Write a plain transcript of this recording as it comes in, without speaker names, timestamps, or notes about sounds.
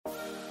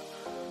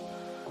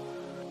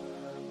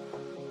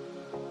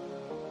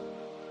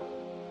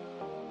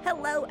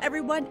Hello,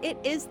 everyone. It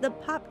is the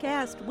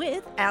Popcast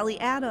with Allie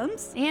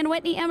Adams. And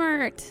Whitney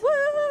Emmert.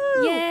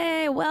 Woo!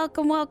 Yay.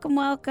 Welcome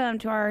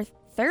to our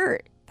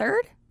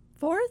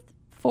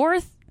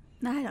fourth?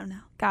 I don't know.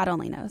 God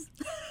only knows.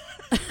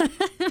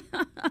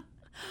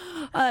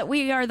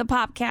 We are the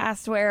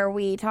Popcast, where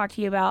we talk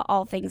to you about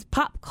all things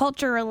pop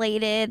culture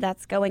related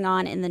that's going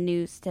on in the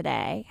news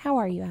today. How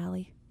are you,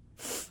 Allie?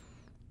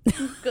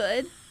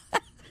 Good.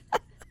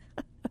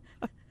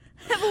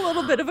 I have a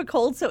little bit of a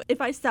cold, so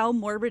if I sound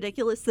more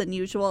ridiculous than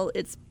usual,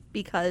 it's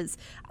because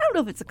I don't know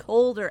if it's a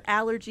cold or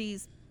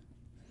allergies,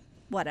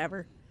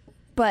 whatever.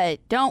 But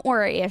don't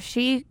worry, if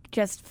she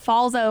just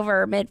falls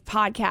over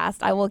mid-podcast,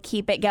 I will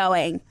keep it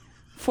going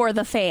for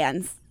the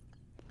fans.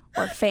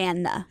 Or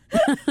fanna.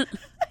 I'd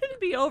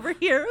be over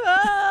here.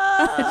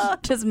 Ah!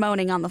 Just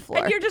moaning on the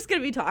floor. And you're just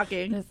going to be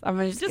talking. I'm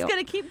just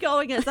going to keep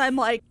going as I'm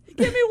like,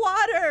 give me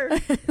water.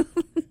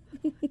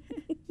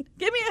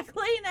 Give me a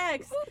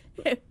Kleenex.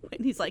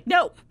 And he's like,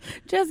 no.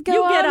 Just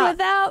go on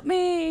without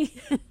me.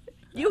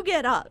 You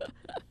get up.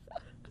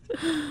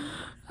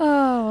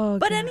 Oh,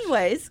 but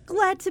anyways,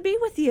 glad to be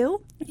with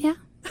you. Yeah.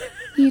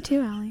 You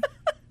too, Allie.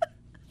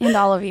 And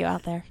all of you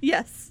out there.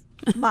 Yes.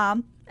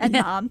 Mom and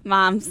mom.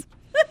 Moms.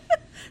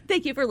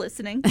 Thank you for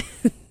listening.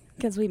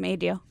 Because we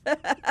made you.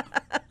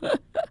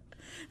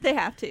 They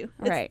have to.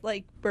 Right. It's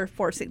like we're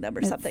forcing them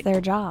or something. It's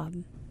their job.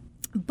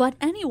 But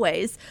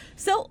anyways,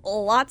 so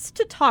lots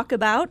to talk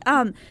about.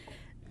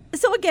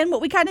 So again,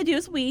 what we kind of do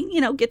is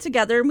we, get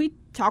together and we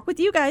talk with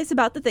you guys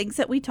about the things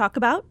that we talk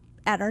about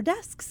at our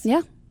desks.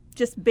 Yeah.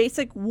 Just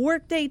basic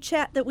workday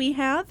chat that we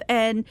have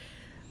and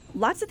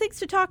lots of things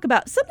to talk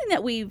about. Something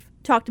that we've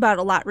talked about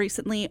a lot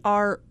recently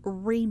are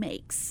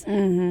remakes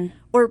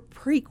or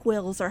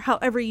prequels or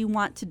however you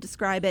want to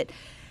describe it.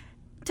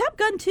 Top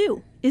Gun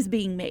 2 is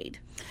being made.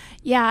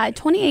 Yeah,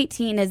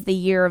 2018 is the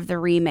year of the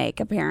remake,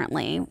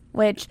 apparently,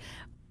 which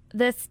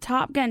this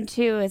Top Gun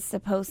 2 is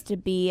supposed to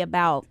be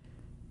about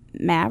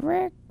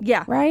Maverick.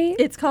 Yeah. Right?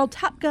 It's called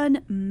Top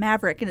Gun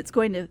Maverick, and it's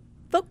going to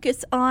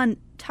focus on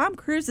Tom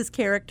Cruise's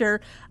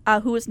character,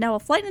 who is now a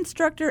flight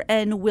instructor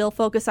and will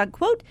focus on,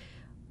 quote,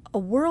 a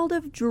world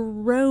of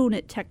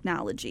drone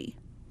technology.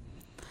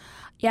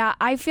 Yeah,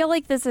 I feel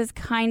like this is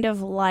kind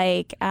of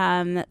like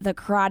The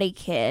Karate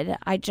Kid.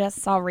 I just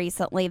saw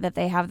recently that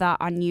they have that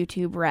on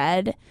YouTube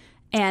Red,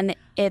 and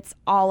it's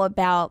all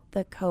about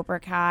the Cobra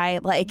Kai.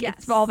 Like, yes.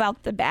 It's all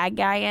about the bad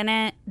guy in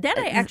it. That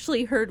I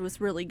actually heard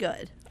was really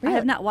good. Really? I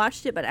have not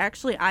watched it, but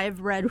actually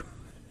I've read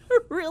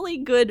really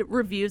good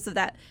reviews of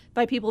that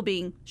by people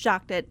being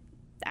shocked at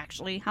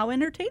actually how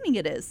entertaining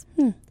it is.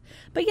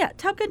 But yeah,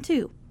 Top Gun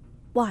 2.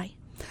 Why?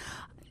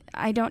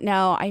 I don't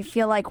know. I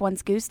feel like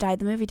once Goose died,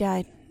 the movie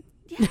died.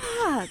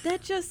 Yeah,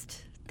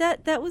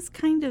 that was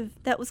kind of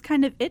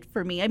it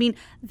for me. I mean,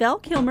 Val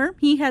Kilmer,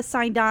 he has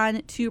signed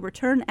on to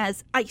return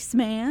as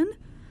Iceman.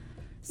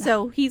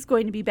 So he's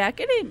going to be back.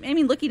 And I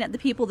mean, looking at the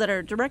people that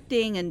are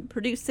directing and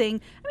producing,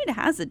 I mean, it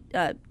has a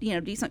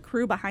decent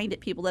crew behind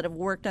it. People that have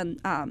worked on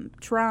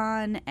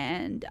Tron,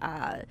 and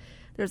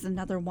there's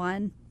another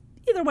one.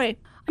 Either way,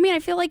 I mean, I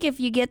feel like if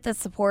you get the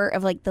support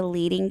of like the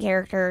leading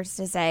characters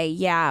to say,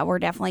 yeah, we're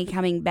definitely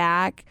coming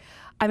back.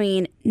 I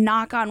mean,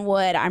 knock on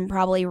wood, I'm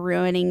probably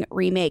ruining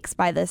remakes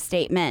by this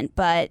statement,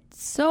 but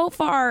so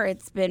far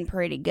it's been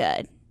pretty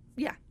good.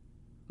 Yeah.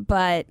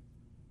 But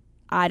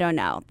I don't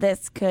know.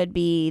 This could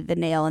be the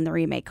nail in the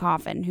remake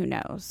coffin. Who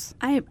knows?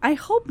 I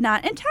hope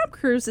not. And Tom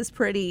Cruise is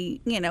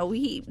pretty,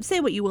 he say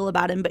what you will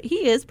about him, but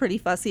he is pretty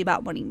fussy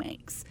about what he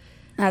makes.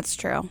 That's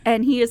true.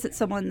 And he isn't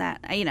someone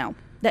that,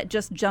 that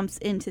just jumps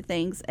into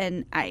things.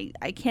 And I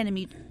can't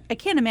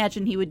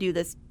imagine he would do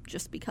this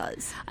just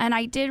because. And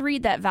I did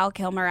read that Val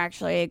Kilmer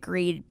actually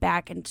agreed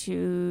back in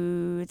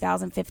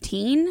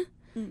 2015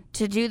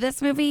 to do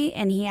this movie,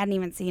 and he hadn't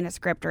even seen a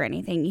script or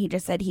anything. He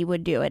just said he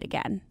would do it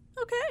again.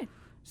 Okay.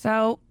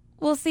 So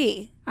we'll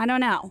see. I don't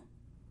know.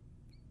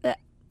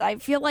 I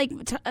feel like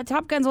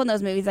Top Gun's one of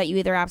those movies that you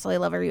either absolutely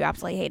love or you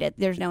absolutely hate it.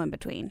 There's no in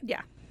between.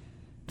 Yeah.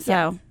 So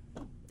yeah.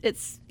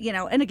 It's,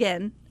 and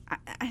again,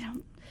 I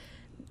don't.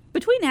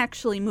 Between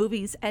actually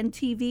movies and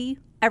TV,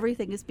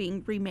 everything is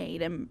being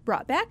remade and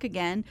brought back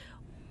again,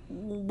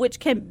 which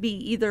can be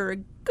either a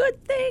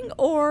good thing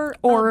or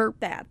a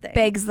bad thing.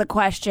 Begs the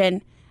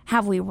question,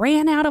 have we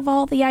ran out of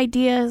all the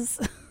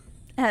ideas?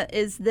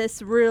 Is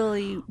this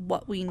really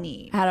what we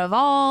need? Out of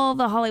all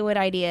the Hollywood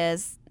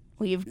ideas,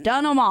 we've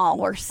done them all.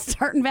 We're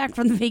starting back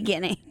from the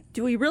beginning.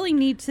 Do we really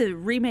need to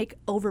remake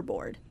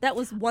Overboard? That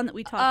was one that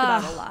we talked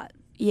about a lot.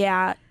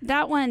 Yeah,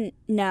 that one,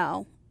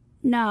 no.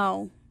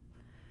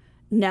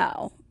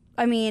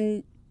 I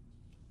mean,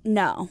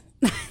 no.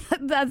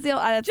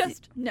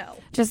 Just no.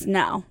 Just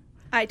no.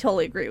 I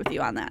totally agree with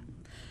you on that.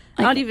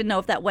 I don't even know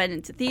if that went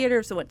into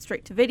theaters or went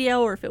straight to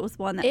video, or if it was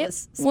one that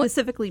was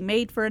specifically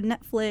made for a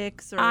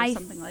Netflix or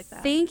something like that.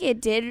 I think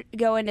it did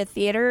go into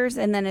theaters,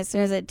 and then as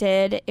soon as it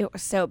did, it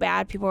was so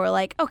bad. People were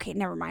like, okay,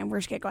 never mind. We're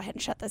just going to go ahead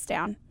and shut this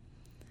down.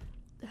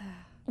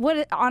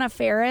 Anna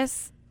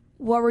Faris,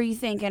 what were you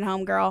thinking,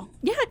 homegirl?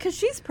 Yeah, because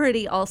she's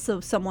pretty also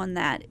someone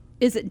that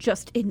isn't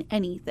just in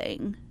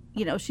anything.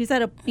 she's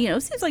at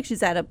seems like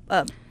she's at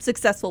a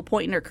successful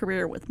point in her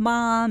career with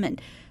Mom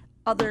and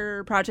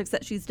other projects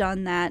that she's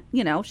done that,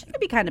 she can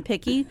be kind of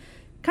picky.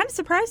 Kind of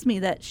surprised me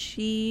that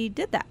she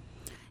did that.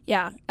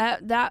 Yeah,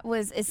 that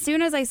was, as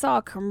soon as I saw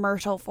a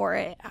commercial for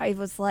it, I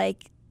was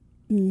like,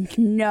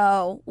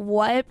 no,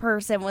 what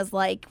person was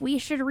like, we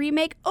should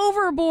remake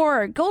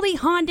Overboard? Goldie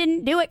Hawn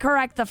didn't do it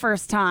correct the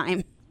first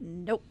time.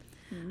 Nope.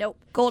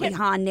 Goldie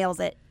Hawn nails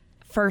it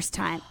first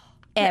time,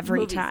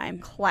 every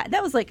time.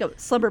 That was like a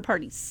slumber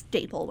party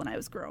staple when I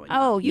was growing up.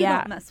 Oh, you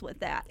yeah. don't mess with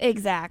that.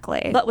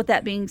 Exactly. But with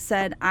that being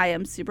said, I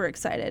am super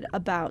excited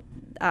about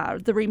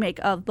the remake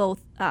of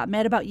both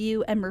Mad About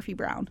You and Murphy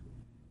Brown.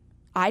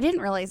 I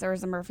didn't realize there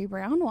was a Murphy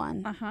Brown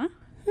one. Uh-huh.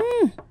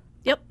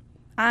 Yep.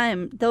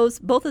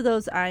 Both of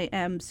those I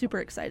am super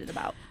excited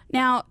about.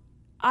 Now,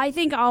 I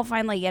think I'll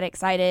finally get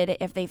excited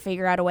if they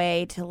figure out a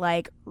way to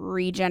like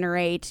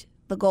regenerate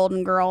the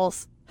Golden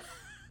Girls.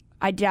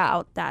 I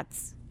doubt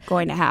that's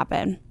going to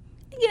happen.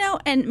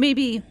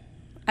 And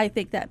I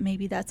think that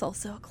maybe that's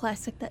also a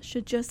classic that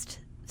should just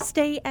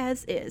stay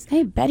as is.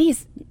 Hey,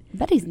 Betty's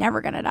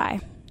never gonna die.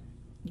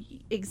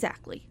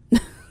 Exactly.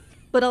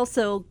 But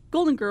also,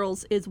 Golden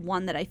Girls is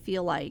one that I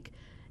feel like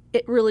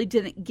it really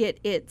didn't get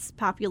its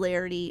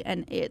popularity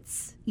and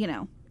its,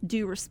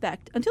 due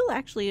respect until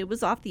actually it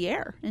was off the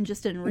air and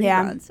just in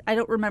reruns. Yeah. I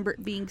don't remember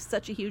it being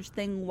such a huge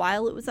thing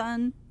while it was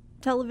on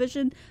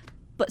television,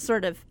 but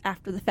sort of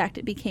after the fact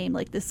it became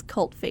like this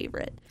cult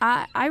favorite.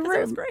 It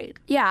was great.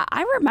 Yeah,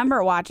 I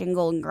remember watching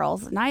Golden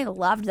Girls and I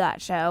loved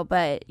that show,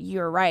 but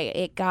you're right.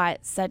 It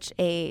got such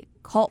a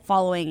cult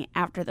following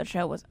after the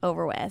show was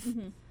over with.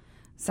 Mm-hmm.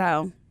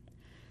 So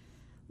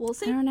we'll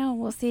see. I don't know.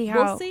 We'll see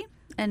how. We'll see.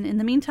 And in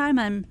the meantime,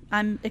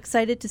 I'm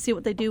excited to see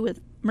what they do with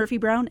Murphy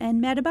Brown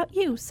and Mad About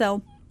You.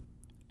 So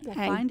we'll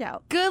find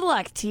out. Good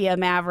luck to you,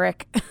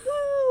 Maverick.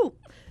 Woo!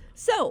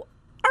 So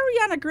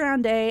Ariana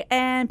Grande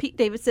and Pete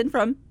Davidson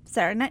from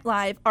Saturday Night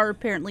Live are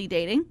apparently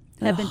dating.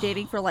 Have been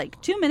dating for like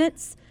 2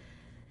 minutes.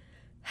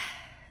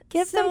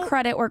 Give them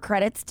credit where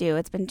credit's due.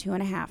 It's been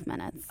 2.5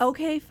 minutes.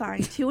 Okay,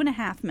 fine.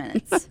 2.5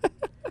 minutes.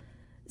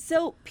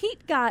 So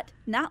Pete got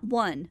not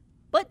one,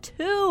 but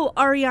 2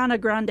 Ariana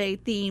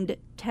Grande themed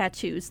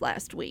tattoos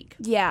last week.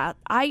 Yeah.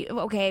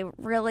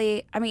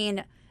 Really? I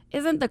mean,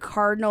 isn't the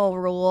cardinal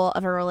rule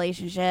of a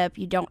relationship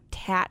you don't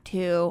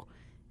tattoo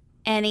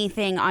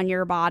anything on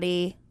your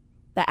body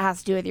that has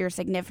to do with your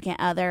significant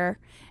other,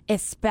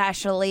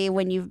 especially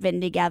when you've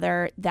been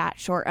together that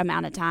short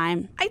amount of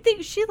time? I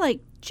think she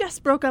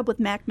just broke up with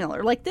Mac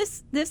Miller.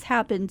 This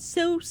happened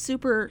so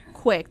super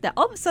quick that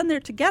all of a sudden they're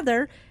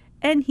together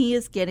and he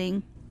is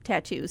getting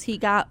tattoos. He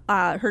got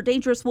her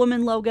Dangerous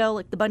Woman logo,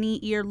 like the bunny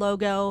ear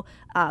logo,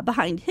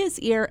 behind his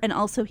ear, and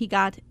also he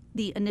got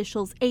the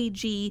initials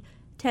AG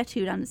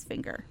tattooed on his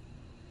finger.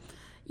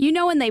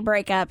 When they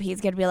break up,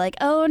 he's going to be like,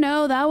 oh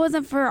no, that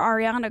wasn't for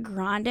Ariana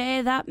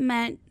Grande. That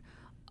meant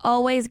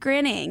always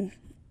grinning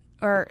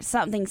or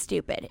something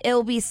stupid.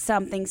 It'll be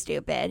something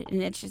stupid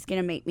and it's just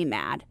going to make me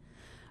mad.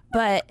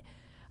 But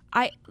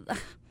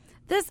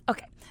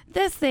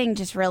this thing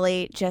just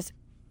really just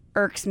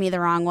irks me the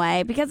wrong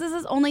way because this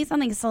is only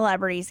something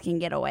celebrities can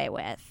get away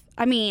with.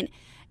 I mean,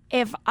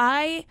 if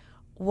I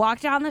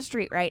walked down the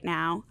street right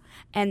now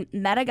and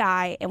met a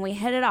guy and we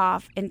hit it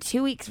off, and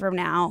 2 weeks from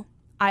now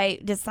I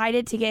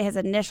decided to get his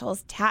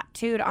initials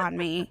tattooed on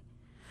me,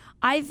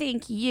 I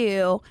think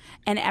you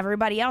and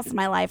everybody else in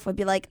my life would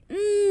be like,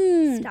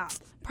 stop.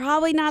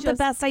 Probably not the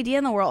best idea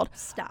in the world.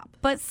 Stop.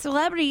 But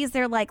celebrities,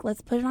 they're like,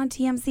 let's put it on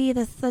TMZ.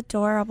 This is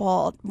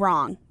adorable.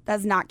 Wrong.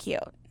 That's not cute.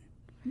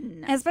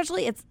 No.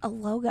 Especially it's a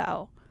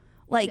logo.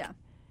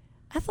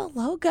 That's a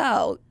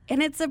logo.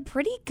 And it's a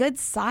pretty good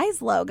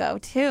size logo,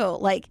 too.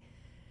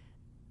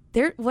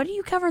 What are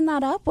you covering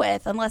that up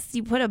with? Unless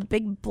you put a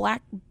big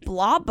black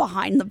blob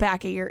behind the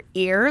back of your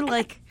ear. And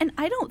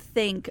I don't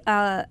think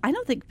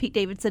Pete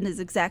Davidson is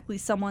exactly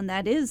someone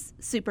that is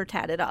super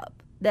tatted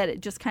up, that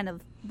it just kind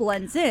of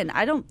blends in.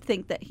 I don't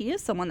think that he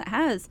is someone that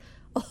has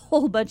a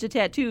whole bunch of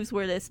tattoos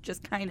where this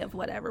just kind of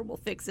whatever, we'll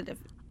fix it if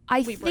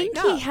we break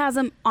up. He has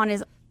them on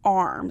his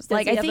arms. Does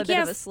he have a bit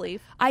of a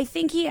sleeve? I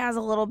think he has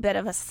a little bit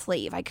of a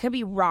sleeve. I could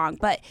be wrong,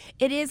 but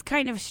it is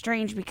kind of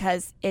strange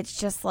because it's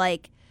just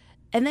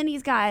and then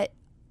he's got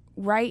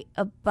right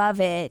above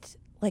it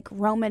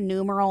Roman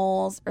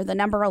numerals or the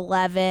number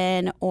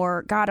 11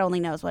 or God only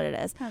knows what it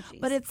is. Oh,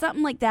 but it's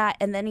something like that,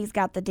 and then he's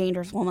got the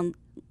Dangerous Woman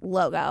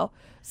logo.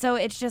 So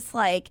it's just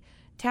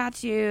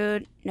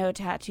tattooed, no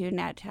tattoo,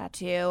 not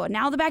tattoo.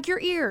 Now the back of your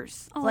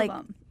ears. All of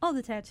them. All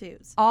the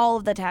tattoos. All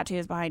of the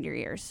tattoos behind your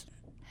ears.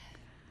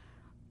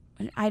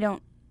 I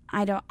don't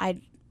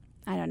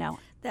know.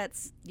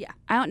 That's, yeah.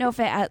 I don't know if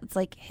it's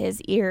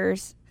his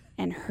ears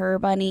and her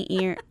bunny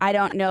ear. I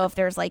don't know if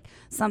there's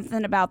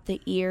something about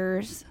the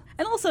ears.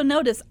 And also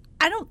notice,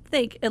 I don't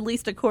think, at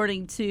least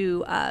according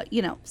to,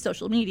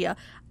 social media,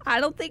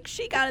 I don't think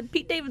she got a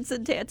Pete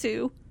Davidson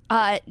tattoo.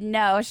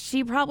 No,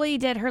 she probably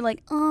did her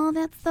oh,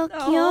 that's so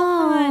cute.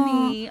 Oh,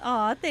 honey.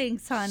 Oh,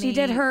 thanks, honey. She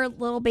did her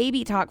little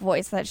baby talk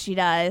voice that she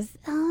does.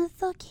 Oh, that's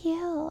so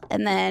cute.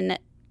 And then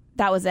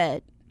that was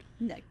it.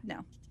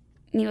 No.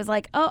 And he was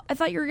like, oh, I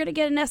thought you were going to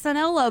get an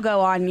SNL logo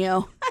on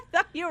you. I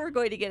thought you were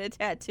going to get a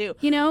tattoo.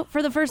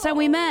 For the first time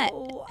we met.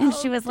 And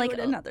she was like,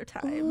 another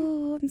time.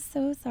 Oh, I'm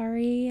so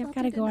sorry. I've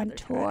got to go on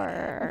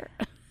tour.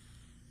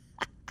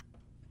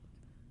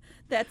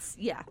 That's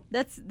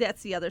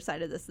the other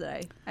side of this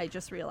that I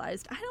just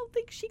realized. I don't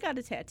think she got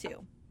a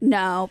tattoo.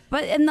 No,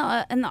 but in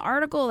the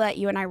article that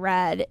you and I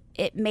read,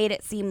 it made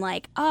it seem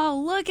like,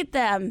 oh, look at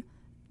them.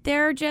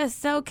 They're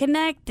just so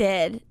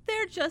connected.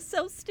 They're just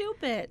so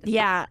stupid.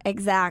 Yeah,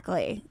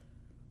 exactly.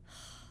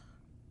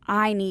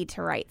 I need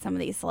to write some of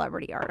these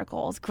celebrity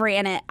articles.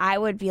 Granted, I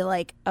would be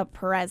like a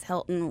Perez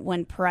Hilton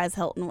when Perez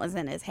Hilton was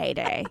in his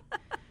heyday.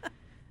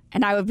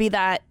 And I would be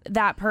that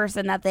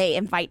person that they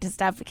invite to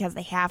stuff because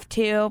they have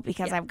to,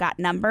 because I've got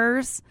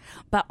numbers.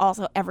 But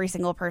also every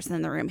single person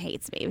in the room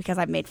hates me because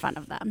I've made fun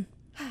of them.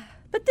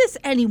 But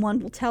anyone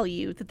will tell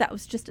you that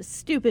was just a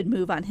stupid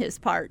move on his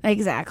part.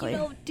 Exactly.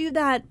 Do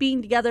that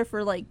being together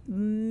for like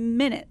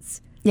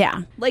minutes.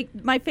 Yeah.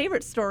 Like my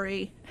favorite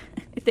story,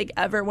 I think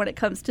ever when it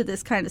comes to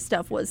this kind of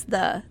stuff was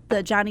the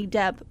Johnny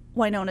Depp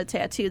Winona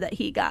tattoo that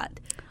he got,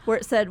 where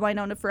it said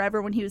Winona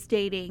Forever when he was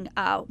dating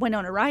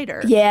Winona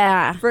Ryder.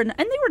 Yeah. And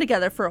they were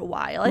together for a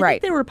while. I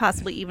think they were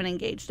possibly even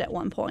engaged at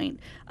one point.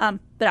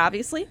 But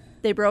obviously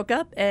they broke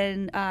up,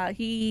 and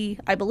he,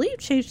 I believe,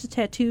 changed the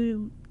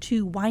tattoo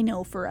to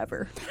Wino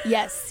Forever.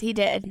 Yes, he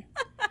did.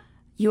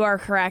 You are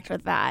correct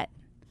with that.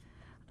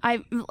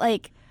 Another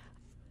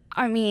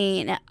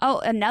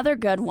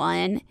good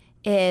one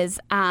is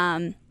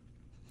Iggy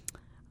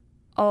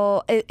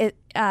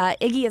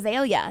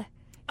Azalea.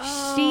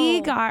 Oh.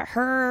 She got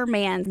her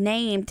man's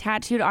name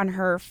tattooed on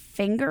her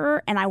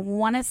finger, and I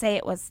want to say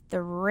it was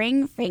the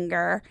ring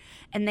finger,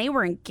 and they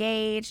were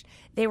engaged.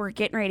 They were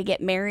getting ready to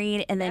get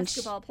married, and then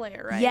basketball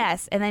player, right?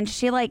 Yes, and then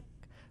she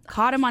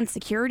caught him on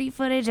security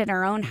footage in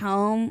her own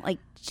home,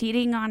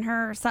 cheating on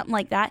her or something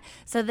like that.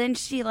 So then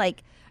she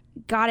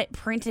got it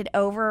printed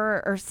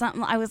over or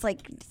something. I was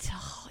like,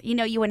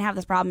 you wouldn't have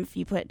this problem if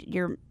you put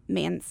your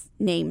man's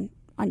name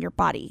on your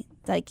body.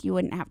 You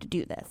wouldn't have to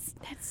do this.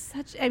 That's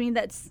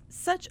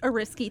such a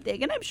risky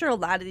thing. And I'm sure a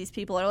lot of these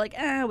people are like,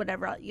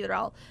 whatever, either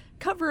I'll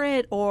cover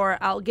it or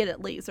I'll get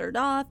it lasered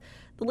off.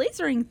 The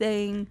lasering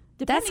thing,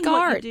 depending on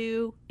what you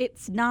do,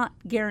 it's not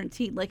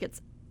guaranteed.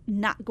 It's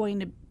not going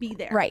to be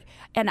there. Right.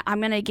 And I'm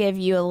going to give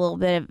you a little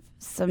bit of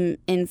some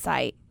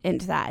insight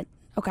into that.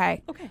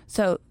 Okay.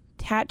 So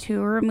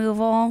tattoo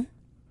removal,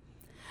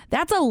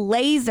 that's a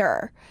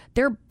laser.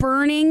 They're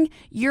burning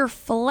your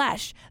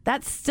flesh.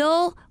 That's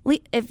still,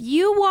 if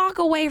you walk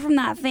away from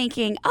that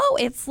thinking, oh,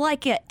 it's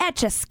like an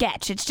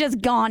Etch-a-Sketch, it's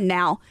just gone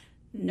now.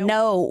 Nope.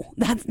 No,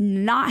 that's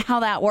not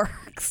how that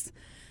works.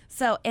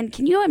 So, and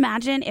can you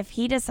imagine if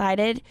he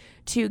decided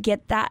to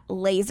get that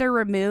laser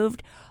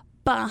removed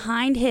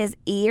behind his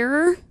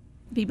ear?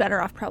 Be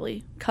better off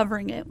probably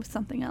covering it with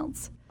something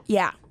else.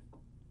 Yeah.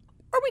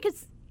 Or we could,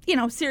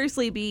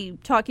 seriously be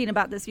talking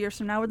about this years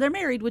from now where they're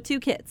married with 2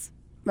 kids.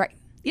 Right.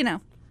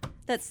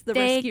 That's the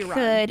risk you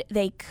run.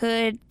 They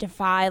could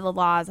defy the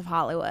laws of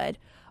Hollywood.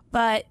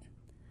 But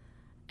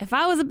if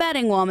I was a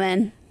betting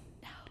woman,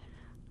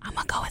 I'm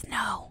going to go with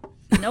no.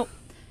 Nope.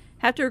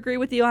 Have to agree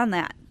with you on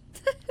that.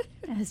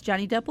 As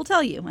Johnny Depp will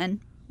tell you,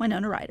 and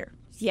Winona Ryder.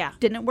 Yeah.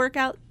 Didn't work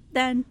out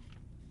then.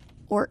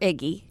 Or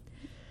Iggy.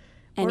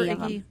 Any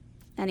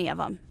of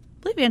them.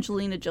 I believe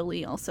Angelina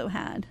Jolie also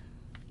had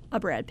a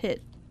Brad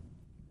Pitt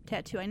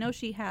tattoo. I know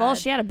she had. Well,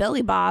 she had a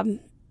Billy Bob.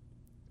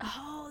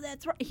 Oh,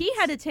 that's right. He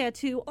had a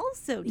tattoo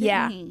also,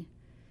 didn't he?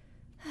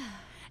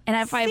 And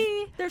if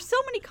there's so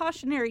many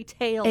cautionary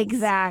tales.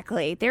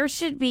 Exactly. There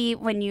should be,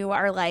 when you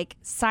are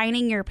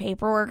signing your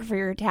paperwork for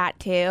your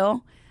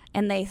tattoo,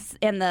 and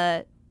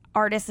the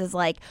artist is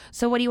like,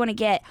 so what do you want to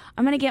get?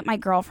 I'm going to get my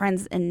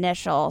girlfriend's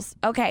initials.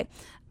 Okay.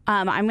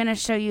 I'm going to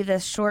show you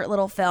this short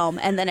little film,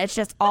 and then it's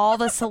just all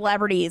the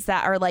celebrities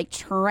that are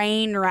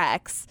train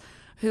wrecks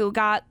who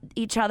got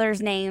each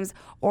other's names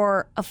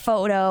or a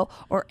photo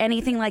or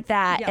anything like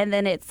that. Yep. And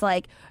then it's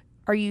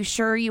are you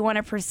sure you want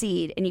to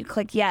proceed? And you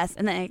click yes.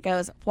 And then it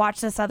goes, watch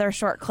this other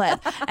short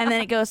clip. And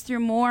then it goes through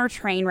more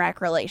train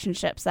wreck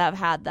relationships that have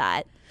had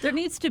that. There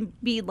needs to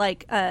be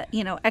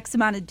X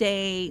amount of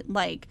day,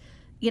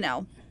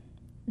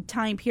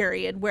 time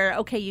period where,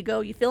 okay, you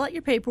fill out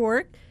your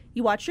paperwork,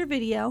 you watch your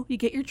video, you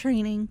get your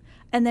training,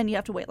 and then you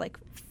have to wait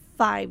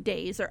 5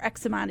 days or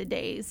X amount of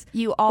days.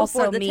 You also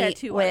before the meet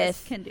tattoo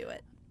with can do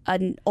it.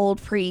 An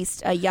old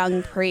priest, a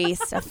young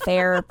priest, a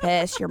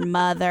therapist, your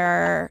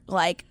mother,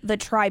 the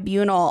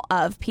tribunal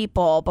of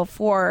people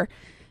before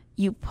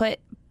you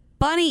put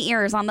bunny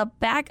ears on the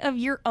back of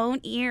your own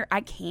ear. I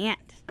can't.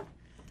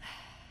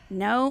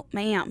 No,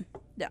 ma'am.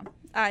 No.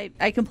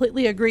 I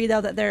completely agree,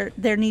 though, that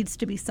there needs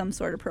to be some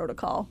sort of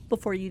protocol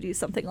before you do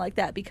something like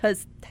that,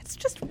 because that's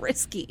just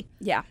risky.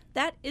 Yeah.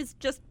 That is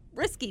just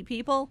risky,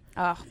 people.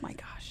 Oh, my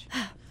gosh.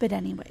 But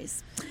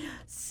anyways,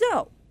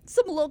 so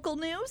some local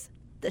news.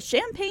 The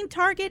Champaign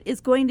Target is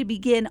going to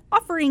begin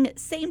offering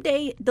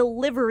same-day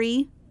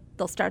delivery.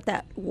 They'll start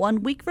that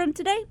 1 week from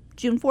today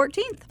June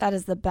 14th. That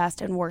is the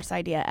best and worst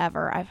idea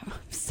ever. I'm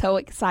so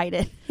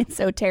excited and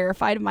so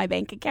terrified of my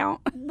bank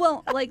account.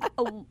 Well, like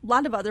a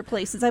lot of other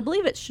places, I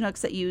believe it's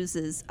Schnucks that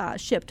uses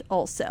Shipped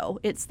also.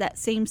 It's that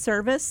same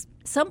service.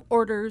 Some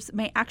orders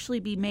may actually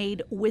be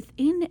made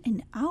within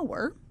an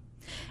hour.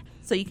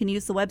 So you can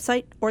use the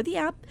website or the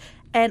app.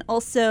 And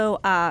also,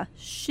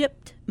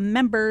 Shipped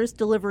members,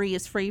 delivery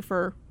is free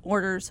for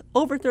orders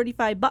over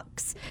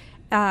 $35.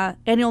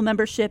 Annual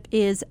membership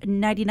is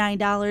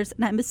 $99,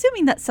 and I'm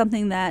assuming that's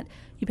something that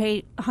you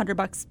pay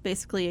 $100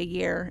 basically a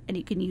year, and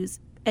you can use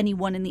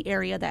anyone in the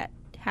area that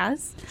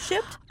has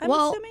Shipped. I'm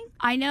assuming.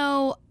 I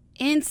know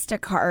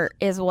Instacart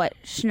is what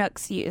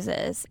Schnucks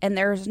uses, and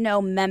there's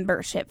no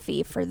membership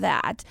fee for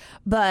that,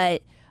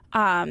 but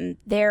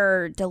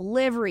their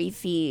delivery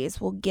fees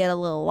will get a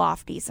little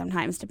lofty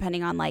sometimes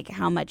depending on like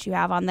how much you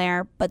have on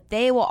there. But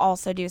they will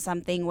also do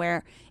something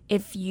where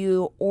if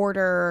you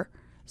order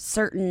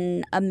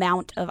certain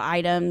amount of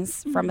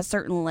items from a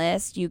certain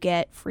list, you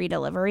get free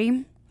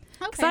delivery.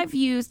 Because I've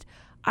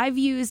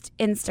used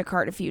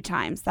Instacart a few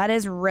times. That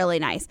is really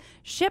nice.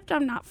 Shipped,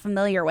 I'm not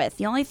familiar with.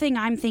 The only thing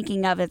I'm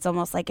thinking of, it's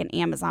almost like an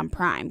Amazon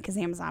Prime, because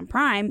Amazon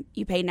Prime,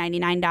 you pay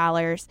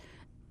 $99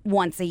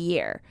 once a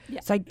year.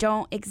 Yeah. So I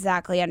don't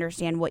exactly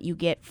understand what you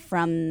get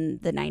from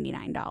the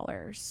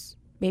 $99.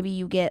 Maybe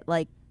you get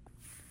like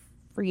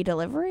free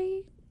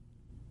delivery?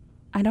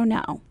 I don't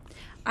know.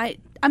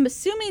 I'm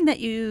assuming that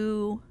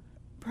you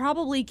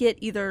probably get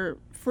either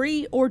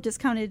free or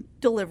discounted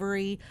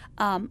delivery.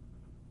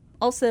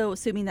 Also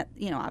assuming that,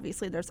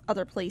 obviously there's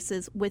other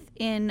places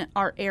within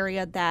our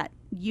area that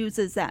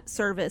uses that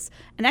service.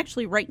 And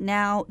actually right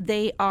now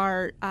they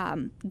are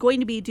going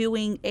to be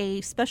doing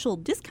a special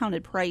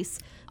discounted price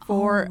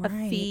for a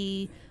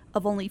fee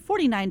of only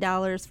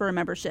 $49 for a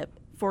membership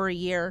for a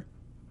year,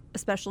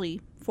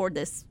 especially for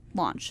this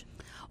launch.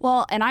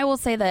 Well, and I will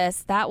say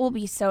this, that will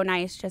be so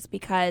nice just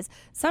because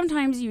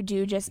sometimes you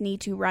do just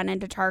need to run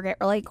into Target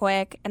really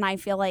quick. And I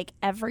feel like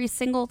every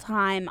single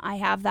time I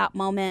have that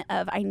moment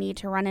of I need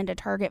to run into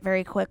Target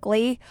very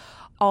quickly,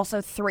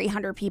 also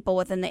 300 people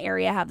within the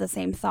area have the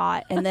same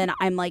thought. And then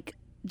I'm like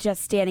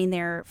just standing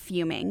there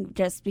fuming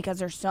just because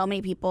there's so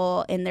many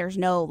people and there's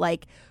no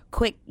like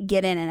quick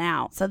get in and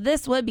out. So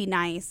this would be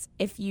nice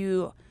if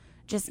you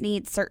just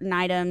need certain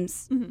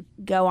items,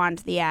 go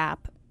onto the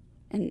app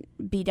and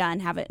be done,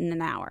 have it in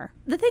an hour.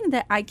 The thing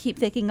that I keep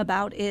thinking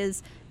about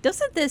is,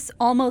 doesn't this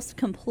almost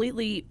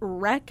completely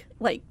wreck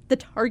like the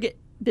Target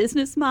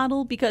business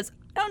model? Because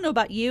I don't know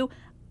about you,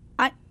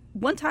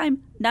 one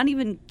time, not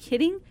even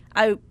kidding,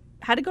 I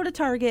had to go to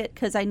Target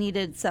because I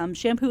needed some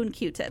shampoo and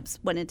Q-tips.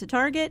 Went into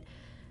Target,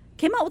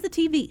 came out with a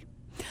TV.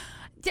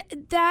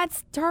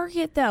 That's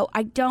Target, though.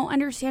 I don't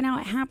understand how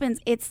it happens.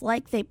 It's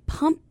like they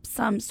pump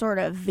some sort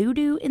of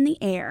voodoo in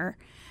the air.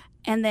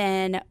 And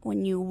then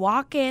when you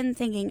walk in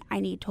thinking, I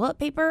need toilet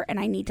paper and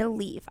I need to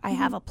leave. I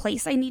have a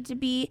place I need to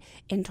be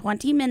in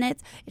 20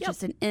 minutes. It's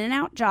just an in and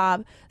out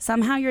job.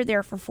 Somehow you're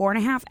there for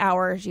 4.5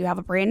 hours. You have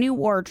a brand new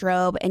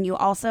wardrobe and you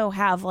also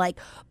have like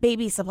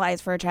baby supplies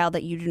for a child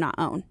that you do not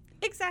own.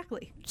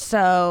 Exactly.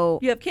 So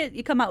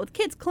you come out with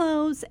kids'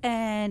 clothes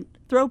and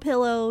throw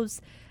pillows,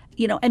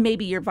 and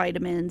maybe your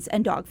vitamins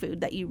and dog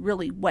food that you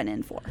really went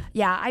in for.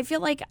 Yeah, I feel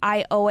like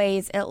I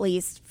always at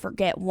least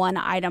forget one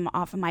item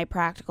off of my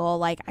practical.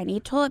 Like I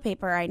need toilet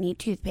paper, I need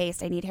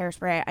toothpaste, I need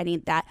hairspray, I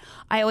need that.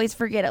 I always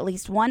forget at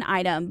least one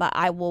item, but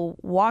I will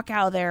walk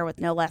out of there with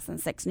no less than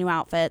 6 new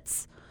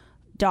outfits,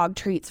 dog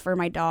treats for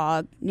my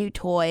dog, new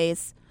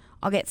toys.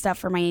 I'll get stuff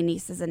for my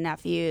nieces and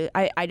nephews.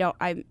 I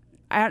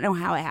don't know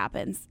how it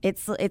happens.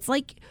 It's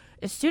like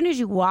as soon as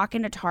you walk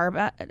into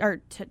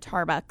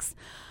Starbucks.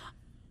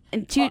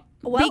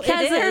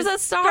 Because there's a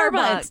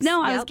Starbucks.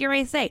 No, I was getting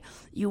ready to say,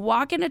 you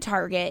walk into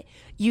Target,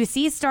 you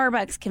see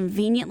Starbucks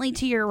conveniently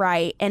to your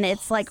right, and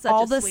it's like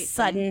all of a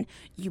sudden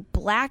you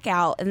black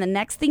out, and the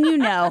next thing you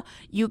know,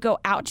 you go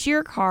out to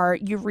your car,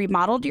 you've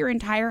remodeled your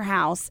entire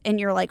house, and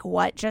you're like,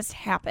 what just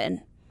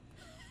happened?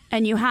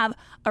 And you have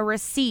a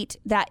receipt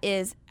that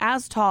is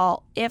as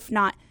tall, if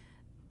not,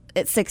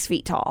 it's 6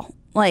 feet tall.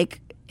 Like,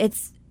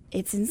 it's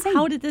insane.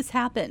 How did this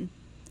happen?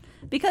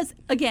 Because,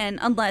 again,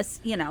 unless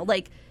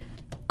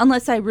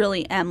I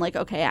really am like,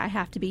 okay, I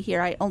have to be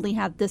here. I only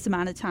have this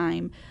amount of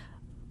time.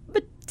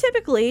 But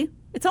typically,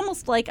 it's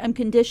almost like I'm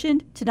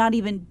conditioned to not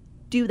even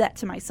do that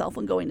to myself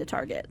when going to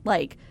Target.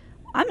 Like,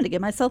 I'm going to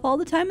give myself all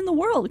the time in the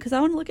world because I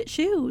want to look at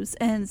shoes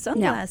and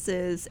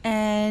sunglasses. No.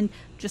 And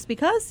just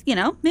because,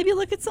 maybe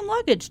look at some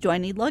luggage. Do I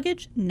need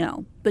luggage?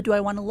 No. But do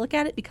I want to look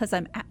at it because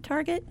I'm at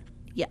Target?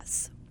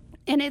 Yes.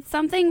 And it's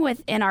something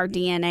within our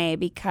DNA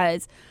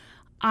because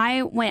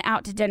I went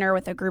out to dinner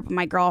with a group of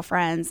my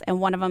girlfriends,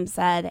 and one of them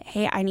said,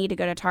 hey, I need to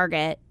go to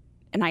Target.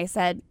 And I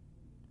said,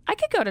 I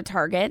could go to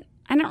Target.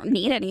 I don't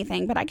need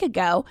anything, but I could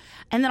go.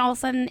 And then all of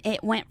a sudden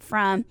it went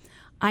from,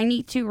 I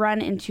need to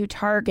run into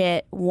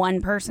Target,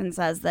 one person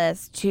says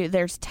this, to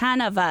there's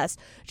 10 of us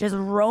just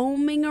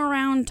roaming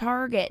around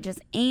Target, just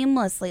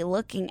aimlessly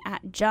looking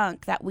at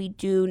junk that we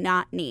do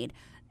not need.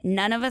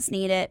 None of us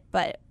need it,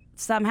 but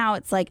somehow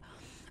it's like,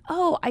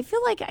 oh, I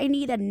feel like I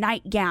need a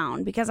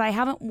nightgown because I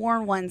haven't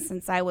worn one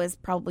since I was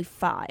probably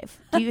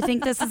 5. Do you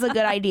think this is a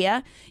good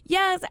idea?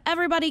 Yes,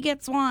 everybody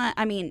gets one.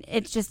 I mean,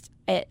 it's just,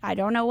 I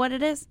don't know what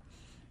it is.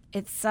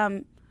 It's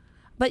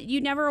but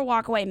you never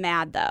walk away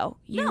mad though.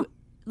 No.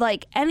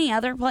 Like any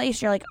other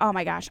place, you're like, oh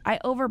my gosh, I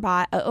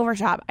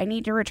overshot. I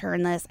need to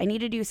return this. I need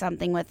to do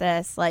something with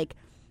this. Like,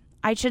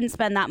 I shouldn't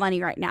spend that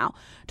money right now.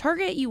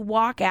 Target, you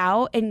walk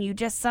out and you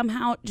just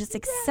somehow just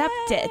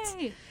accept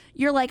it.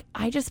 You're like,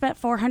 I just spent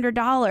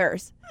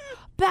 $400.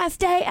 Best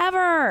day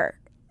ever.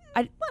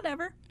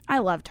 Whatever. I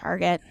love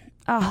Target.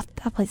 Oh,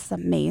 that place is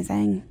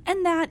amazing.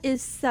 And that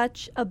is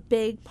such a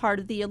big part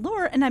of the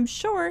allure. And I'm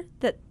sure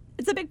that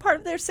it's a big part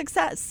of their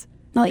success.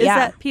 Oh, is yeah.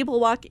 that people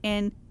walk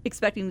in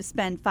expecting to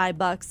spend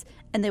 $5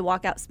 and they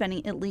walk out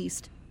spending at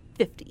least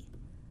 $50.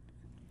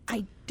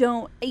 I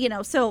don't,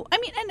 so, I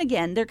mean, and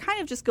again, they're kind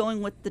of just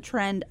going with the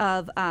trend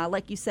of,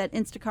 like you said,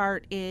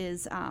 Instacart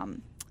is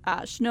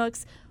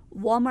Schnucks.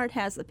 Walmart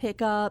has a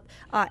pickup.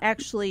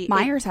 Actually,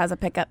 Myers has a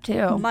pickup too.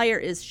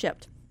 Meijer is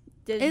shipped.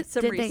 Did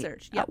some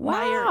research. Yeah,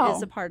 wow. Meijer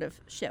is a part of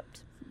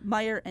shipped.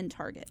 Meijer and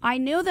Target. I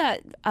knew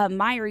that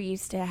Meijer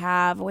used to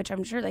have, which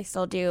I'm sure they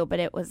still do,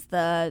 but it was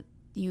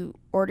you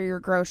order your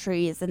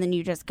groceries and then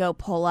you just go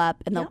pull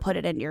up and they'll put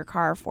it into your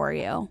car for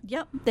you.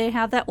 Yep, they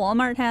have that.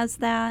 Walmart has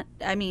that.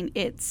 I mean,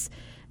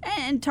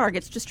 and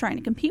Target's just trying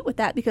to compete with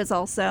that because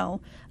also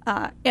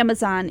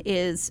Amazon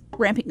is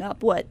ramping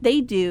up what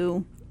they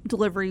do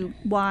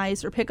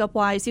delivery-wise or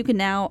pickup-wise. You can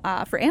now,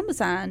 for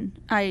Amazon,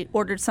 I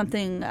ordered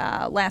something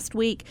last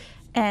week,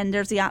 and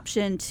there's the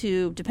option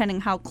to, depending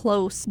how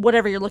close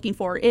whatever you're looking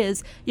for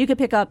is, you could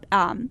pick up,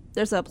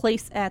 there's a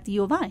place at the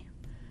U of I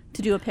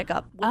to do a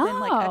pickup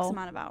within like X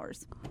amount of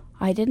hours.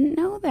 I didn't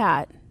know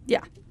that.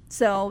 Yeah,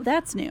 so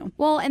that's new.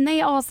 Well, and they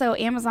also,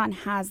 Amazon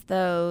has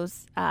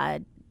those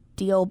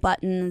deal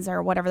buttons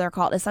or whatever they're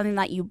called. It's something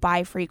that you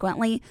buy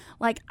frequently.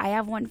 Like I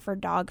have one for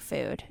dog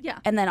food. Yeah.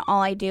 And then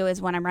all I do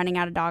is when I'm running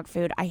out of dog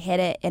food, I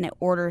hit it and it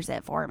orders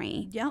it for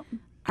me. Yep.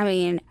 I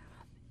mean,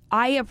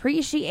 I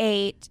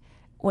appreciate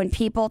when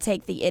people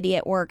take the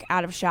idiot work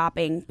out of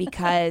shopping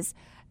because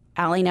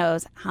Allie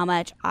knows how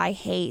much I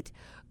hate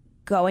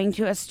going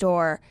to a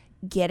store,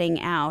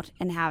 getting out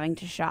and having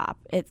to shop.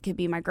 It could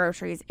be my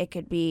groceries. It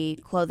could be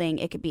clothing.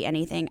 It could be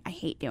anything. I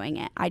hate doing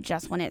it. I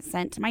just want it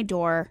sent to my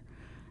door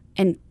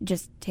and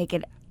just take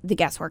the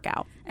guesswork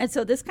out. And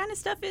so this kind of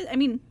stuff is, I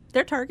mean,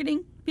 they're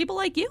targeting people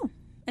like you.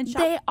 And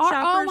they are.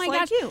 Shoppers oh my like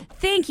gosh. you.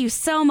 Thank you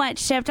so much,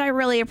 Shipped. I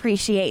really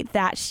appreciate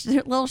that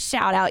little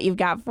shout out you've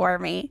got for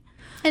me.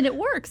 And it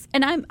works.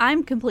 And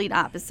I'm complete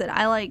opposite.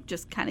 I like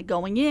just kind of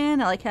going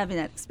in. I like having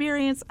that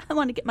experience. I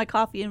want to get my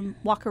coffee and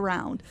walk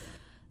around.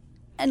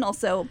 And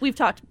also, we've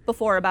talked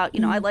before about,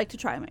 I like to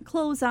try my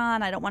clothes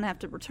on. I don't want to have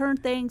to return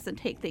things and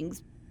take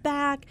things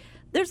back.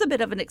 There's a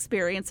bit of an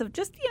experience of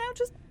just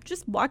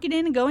walking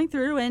in and going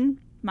through and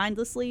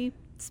mindlessly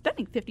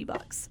spending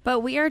 $50. But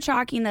we are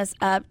chalking this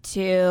up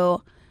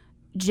to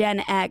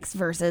Gen X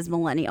versus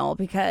millennial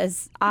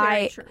because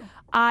I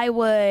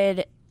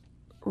would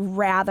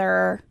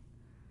rather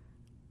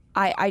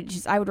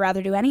I would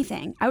rather do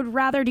anything. I would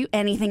rather do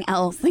anything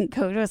else than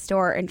go to a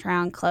store and try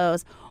on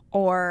clothes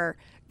or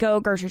go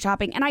grocery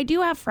shopping. And I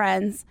do have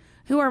friends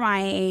who are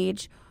my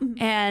age,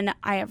 and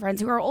I have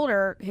friends who are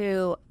older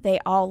who they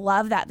all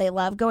love that. They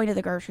love going to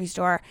the grocery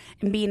store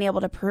and being able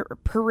to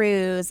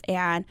peruse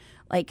and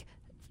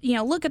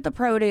look at the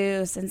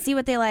produce and see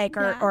what they like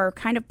or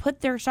kind of put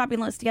their shopping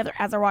list together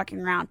as they're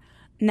walking around.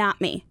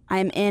 Not me. I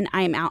am in,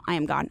 I am out, I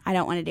am gone. I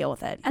don't want to deal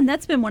with it. And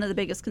that's been one of the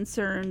biggest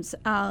concerns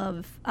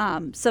of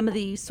some of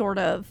the sort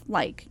of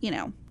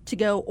to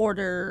go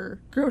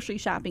order grocery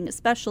shopping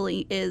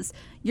especially is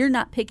you're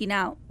not picking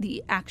out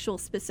the actual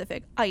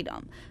specific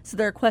item. So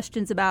there are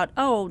questions about,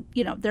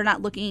 they're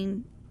not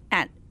looking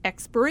at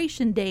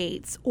expiration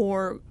dates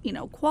or,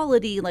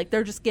 quality, like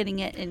they're just getting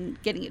it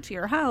and getting it to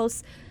your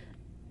house.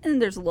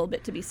 And there's a little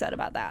bit to be said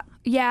about that.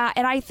 Yeah,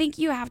 and I think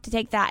you have to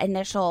take that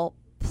initial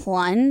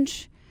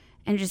plunge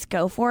and just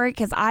go for it.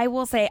 Because I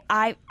will say,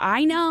 I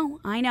know,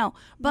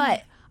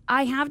 but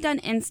I have done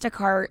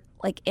Instacart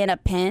in a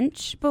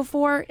pinch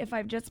before if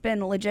I've just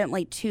been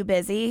legitimately too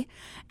busy.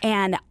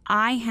 And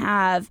I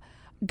have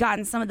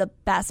gotten some of the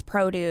best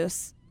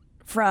produce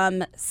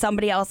from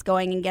somebody else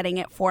going and getting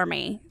it for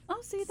me.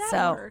 Oh, see,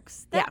 that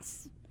works.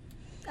 That's,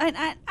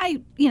 yeah.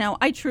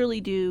 I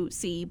truly do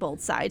see both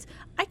sides.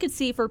 I could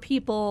see for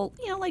people,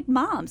 like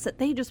moms, that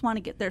they just want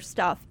to get their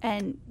stuff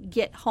and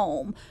get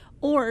home.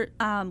 Or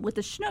with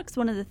the Schnucks,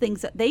 one of the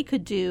things that they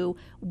could do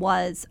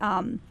was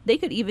they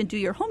could even do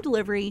your home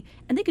delivery,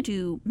 and they could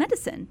do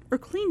medicine or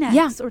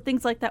Kleenex or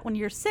things like that when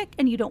you're sick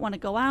and you don't want to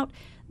go out.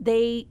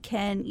 They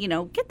can,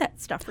 get that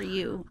stuff for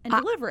you and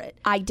deliver it.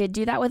 I did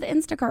do that with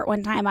Instacart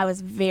one time. I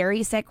was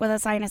very sick with a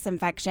sinus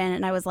infection,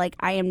 and I was like,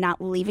 I am not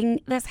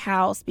leaving this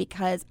house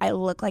because I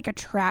look like a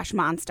trash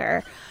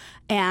monster.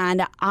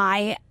 And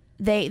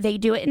they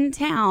do it in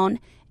town.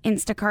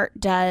 Instacart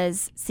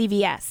does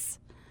CVS.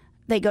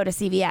 they go to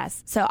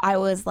CVS. So I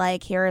was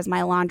like, here is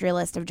my laundry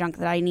list of junk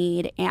that I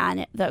need.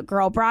 And the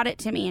girl brought it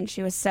to me, and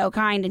she was so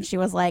kind. And she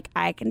was like,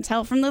 I can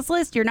tell from this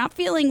list you're not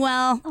feeling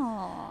well.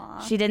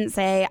 Aww. She didn't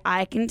say,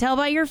 I can tell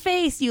by your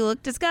face you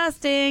look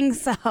disgusting.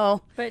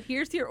 So, but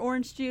here's your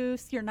orange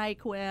juice, your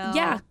NyQuil.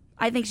 Yeah.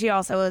 I think she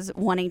also was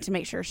wanting to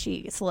make sure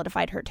she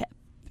solidified her tip,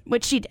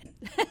 which she did.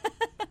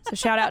 So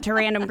shout out to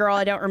random girl,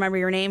 I don't remember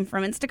your name,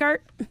 from Instacart.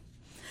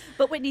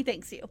 But Whitney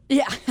thanks you.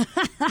 Yeah.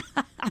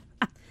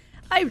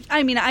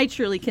 I mean, I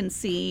truly can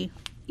see,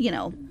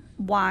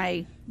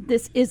 why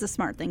this is a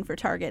smart thing for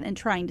Target and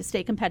trying to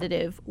stay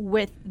competitive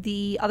with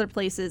the other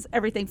places,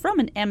 everything from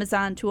an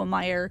Amazon to a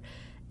Meijer,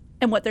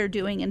 and what they're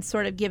doing and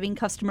sort of giving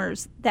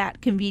customers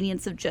that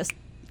convenience of just,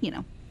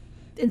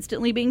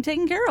 instantly being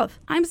taken care of.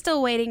 I'm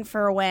still waiting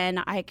for when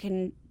I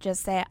can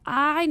just say,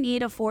 I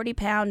need a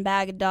 40-pound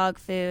bag of dog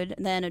food.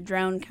 Then a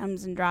drone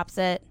comes and drops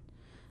it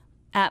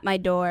at my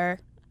door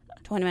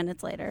 20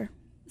 minutes later.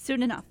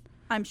 Soon enough.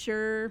 I'm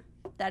sure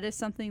that is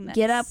something that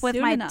get up with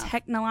my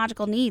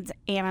technological needs,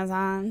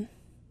 Amazon.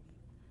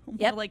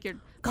 Yep. Like you're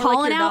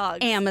calling like your out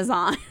dogs.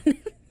 Amazon.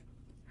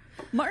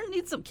 Martin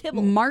needs some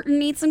kibble. Martin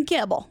needs some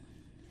kibble.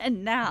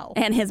 And now.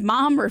 And his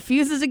mom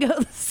refuses to go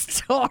to the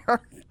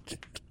store.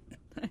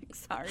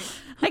 Sorry.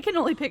 I can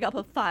only pick up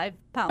a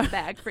 5-pound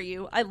bag for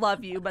you. I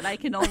love you, but I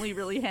can only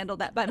really handle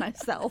that by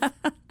myself.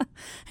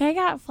 Hey, I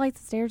got flights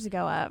of stairs to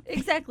go up.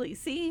 Exactly.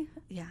 See?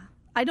 Yeah.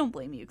 I don't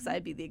blame you because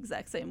I'd be the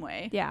exact same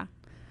way. Yeah.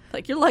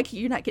 Like, you're lucky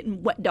you're not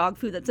getting wet dog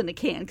food that's in a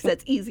can because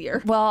that's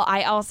easier. Well,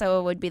 I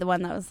also would be the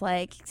one that was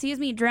like, excuse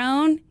me,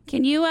 drone,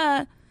 can you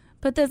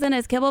put this in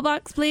his kibble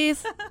box,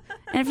 please?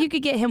 And if you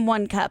could get him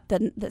 1 cup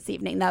this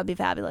evening, that would be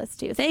fabulous,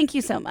 too. Thank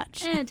you so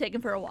much. And take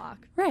him for a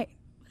walk. Right.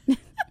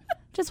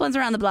 Just once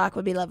around the block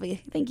would be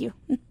lovely. Thank you.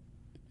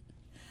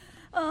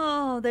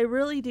 Oh, they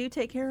really do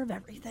take care of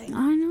everything.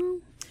 I know.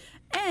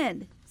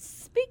 And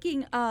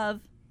speaking of,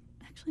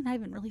 actually not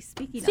even really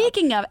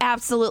speaking of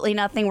absolutely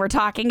nothing we're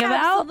talking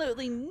about.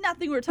 Absolutely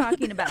nothing we're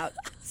talking about.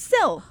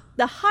 So,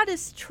 the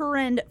hottest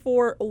trend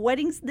for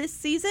weddings this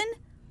season,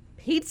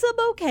 pizza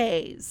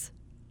bouquets.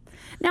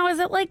 Now, is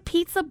it like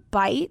pizza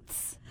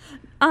bites?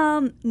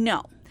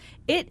 No.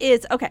 It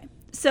is, okay.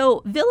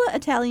 So, Villa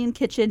Italian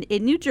Kitchen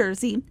in New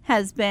Jersey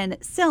has been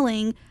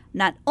selling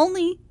not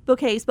only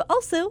bouquets, but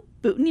also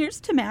boutonnieres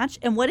to match.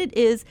 And what it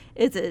is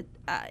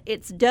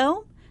it's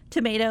dough,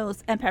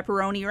 tomatoes, and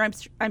pepperoni. Or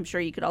I'm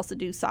sure you could also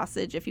do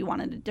sausage if you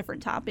wanted a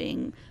different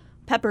topping,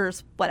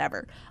 peppers,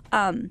 whatever.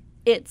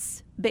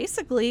 It's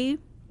basically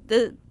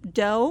the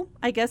dough,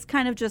 I guess,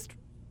 kind of just,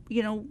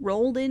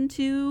 rolled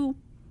into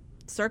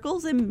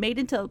circles and made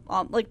into,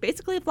 like,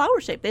 basically a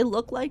flower shape. They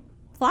look like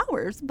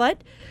flowers,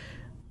 but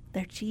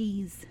they're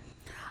cheese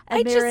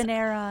and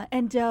marinara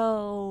and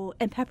dough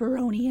and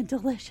pepperoni and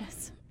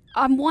delicious.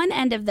 On one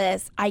end of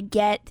this, I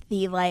get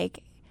the,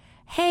 like,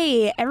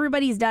 hey,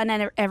 everybody's done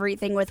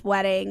everything with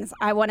weddings.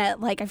 I want to,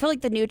 I feel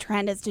like the new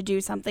trend is to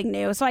do something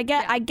new. So I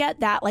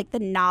get that, like, the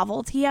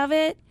novelty of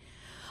it.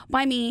 But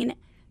I mean,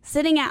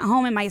 sitting at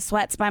home in my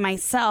sweats by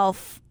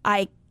myself,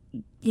 I,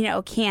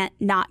 can't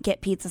not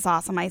get pizza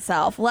sauce on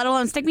myself, let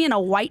alone stick me in a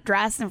white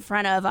dress in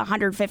front of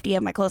 150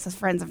 of my closest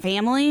friends and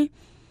family.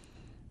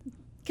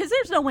 Because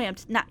there's no way I'm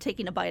not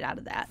taking a bite out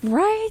of that.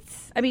 Right?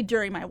 I mean,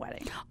 during my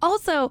wedding.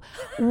 Also,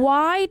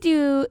 why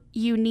do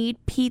you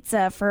need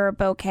pizza for a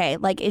bouquet?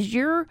 Like, if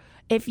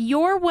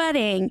your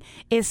wedding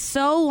is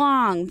so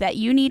long that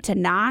you need to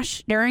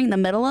nosh during the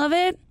middle of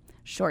it,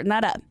 shorten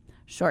that up.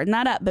 Shorten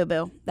that up,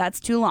 boo-boo. That's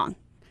too long.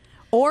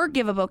 Or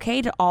give a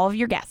bouquet to all of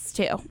your guests,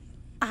 too.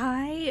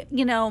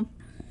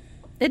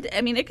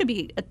 It could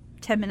be a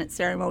 10-minute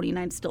ceremony and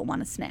I'd still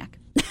want a snack.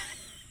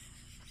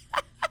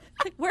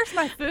 Like, where's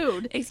my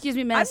food? Excuse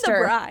me, Minister.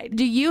 I'm the bride.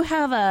 Do you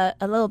have a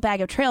little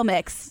bag of trail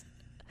mix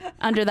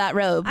under that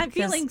robe? I'm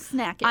feeling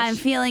snackish. I'm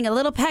feeling a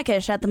little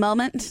peckish at the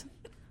moment.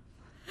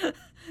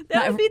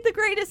 That would be the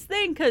greatest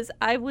thing because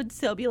I would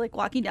still be like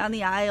walking down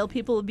the aisle.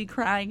 People would be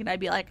crying and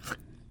I'd be like...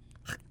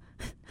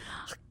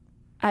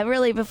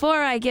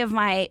 Before I give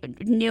my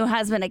new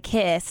husband a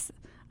kiss,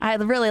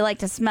 I'd really like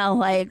to smell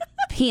like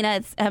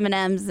peanuts,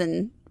 M&Ms,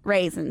 and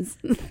raisins.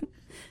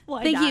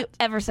 Thank you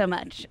ever so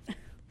much.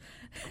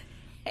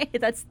 Hey,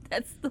 that's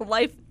the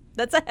life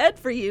that's ahead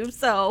for you,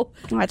 so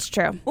that's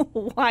true.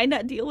 Why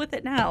not deal with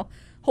it now?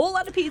 Whole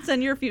lot of pizza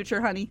in your future,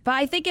 honey. But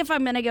I think if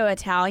I'm gonna go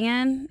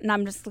Italian and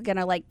I'm just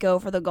gonna go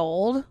for the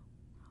gold,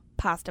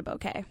 pasta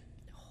bouquet.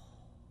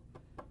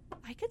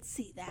 I could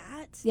see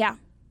that. Yeah,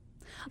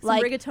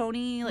 some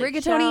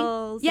rigatoni,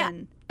 shells, yeah,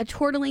 and a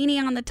tortellini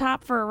on the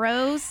top for a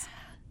rose.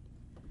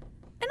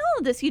 And all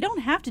of this, you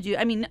don't have to do.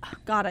 I mean,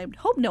 God, I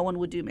hope no one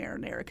would do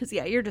marinara because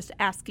you're just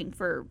asking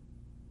for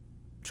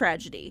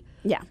tragedy.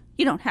 Yeah.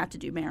 You don't have to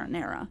do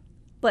marinara.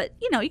 But,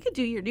 you could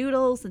do your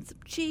noodles and some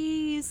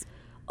cheese.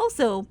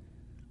 Also,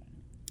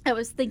 I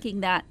was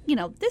thinking that,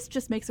 this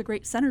just makes a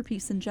great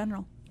centerpiece in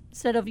general.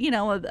 Instead of,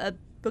 a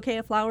bouquet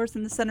of flowers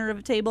in the center of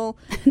a table.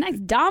 Nice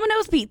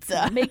Domino's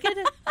pizza. Make it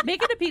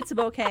a pizza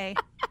bouquet.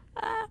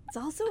 It's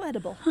also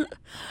edible.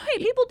 Hey,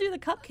 people do the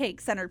cupcake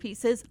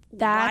centerpieces.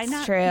 That's Why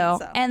not true.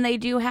 pizza? And they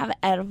do have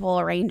edible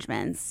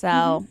arrangements.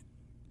 So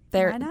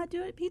they're Why not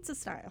do it pizza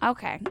style?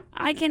 okay.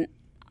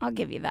 I'll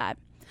give you that.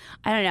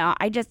 I don't know.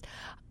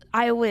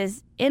 I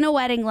was in a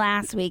wedding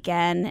last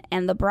weekend,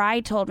 and the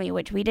bride told me,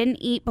 which we didn't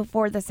eat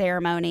before the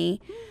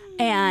ceremony,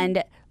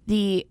 and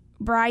the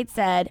bride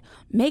said,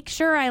 make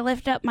sure I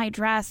lift up my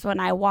dress when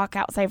I walk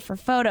outside for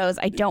photos.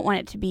 I don't want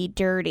it to be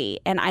dirty.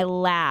 And I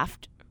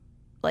laughed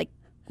like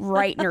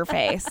right in her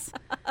face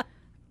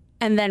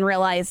and then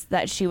realized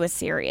that she was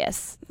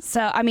serious.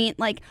 So, I mean,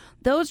 like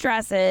those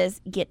dresses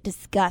get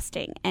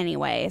disgusting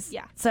anyways.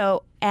 Yeah.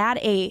 So add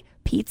a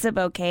pizza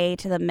bouquet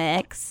to the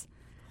mix.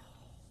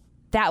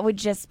 That would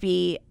just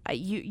be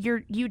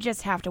you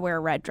just have to wear a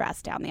red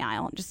dress down the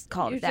aisle and just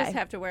call it a day. You just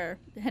have to wear,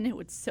 and it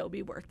would so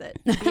be worth it.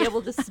 To be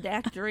able to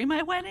snack during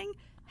my wedding?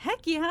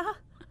 Heck yeah.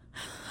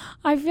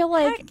 I feel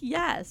like Heck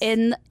yes.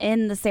 in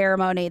the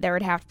ceremony there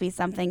would have to be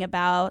something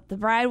about the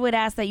bride would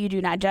ask that you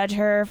do not judge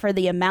her for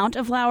the amount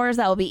of flowers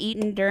that will be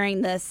eaten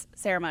during this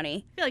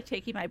ceremony. I feel like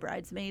taking my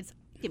bridesmaids.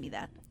 Give me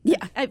that.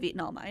 Yeah. I've eaten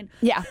all mine.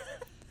 Yeah.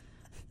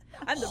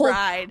 I'm the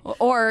bride.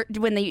 Or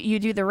when you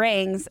do the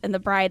rings and the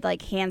bride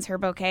like hands her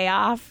bouquet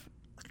off,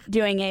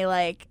 doing a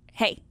like,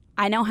 hey,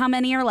 I know how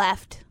many are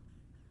left,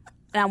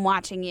 and I'm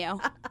watching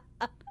you.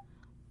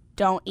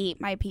 Don't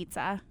eat my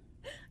pizza.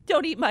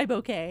 Don't eat my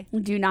bouquet.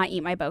 Do not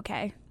eat my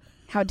bouquet.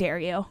 How dare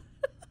you?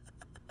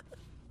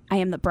 I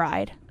am the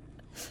bride.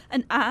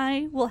 And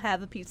I will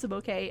have a pizza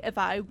bouquet if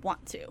I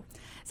want to.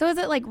 So is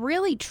it like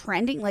really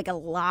trending? Like a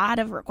lot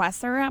of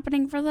requests are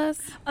happening for this?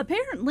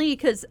 Apparently,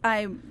 because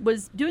I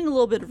was doing a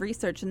little bit of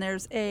research and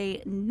there's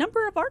a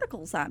number of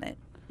articles on it.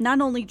 Not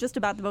only just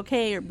about the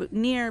bouquet or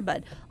boutonniere,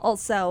 but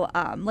also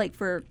like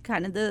for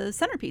kind of the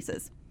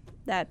centerpieces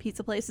that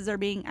pizza places are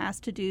being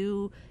asked to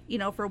do, you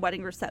know, for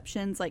wedding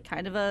receptions, like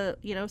kind of a,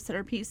 you know,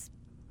 centerpiece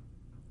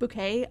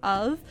bouquet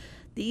of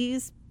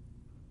these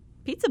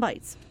pizza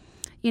bites.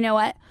 You know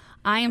what?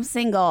 I am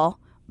single,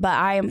 but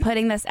I am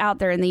putting this out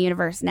there in the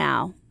universe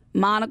now.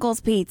 Monocle's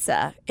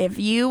Pizza. If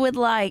you would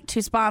like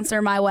to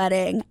sponsor my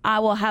wedding, I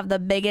will have the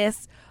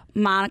biggest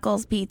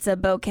Monocle's Pizza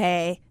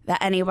bouquet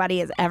that anybody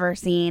has ever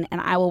seen, and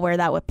I will wear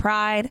that with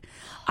pride.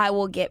 I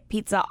will get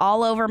pizza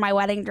all over my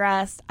wedding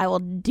dress.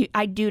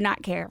 I do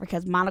not care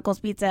because Monocle's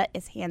Pizza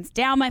is hands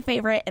down my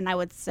favorite, and I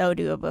would so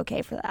do a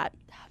bouquet for that.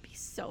 That'd be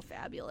so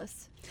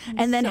fabulous.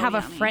 And then so have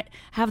yummy.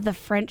 have the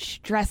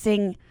French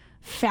dressing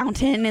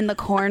fountain in the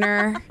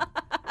corner.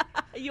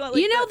 You want,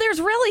 like, You know, there's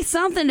really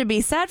something to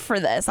be said for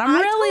this. I'm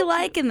really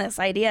liking this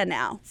idea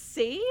now.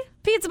 see?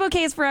 Pizza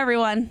bouquets for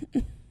everyone.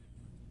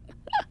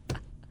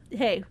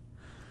 Hey,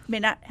 may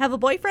not have a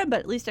boyfriend, but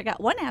at least I got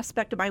one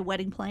aspect of my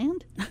wedding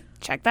planned.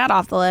 Check that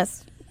off the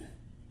list.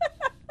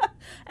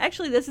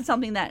 Actually, this is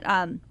something that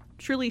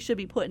truly should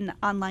be put in an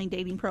online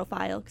dating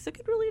profile because it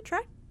could really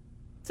attract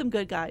some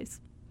good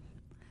guys.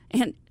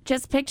 And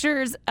just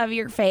pictures of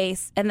your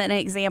face and then an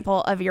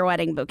example of your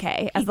wedding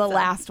bouquet as the Pizza.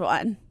 last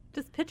one.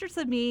 Just pictures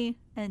of me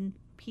and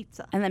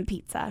pizza. And then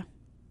pizza.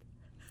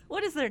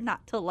 What is there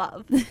not to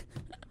love?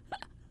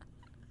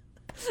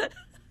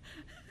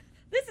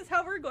 This is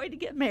how we're going to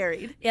get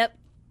married. Yep.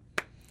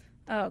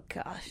 Oh,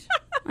 gosh.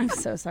 I'm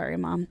so sorry,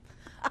 Mom.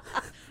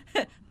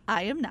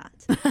 I am not.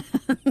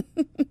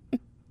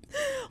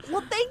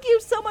 Well, thank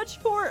you so much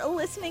for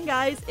listening,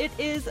 guys. It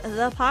is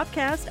the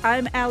Popcast.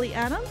 I'm Allie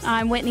Adams.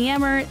 I'm Whitney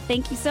Emmer.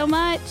 Thank you so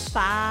much.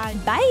 Bye.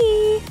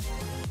 Bye.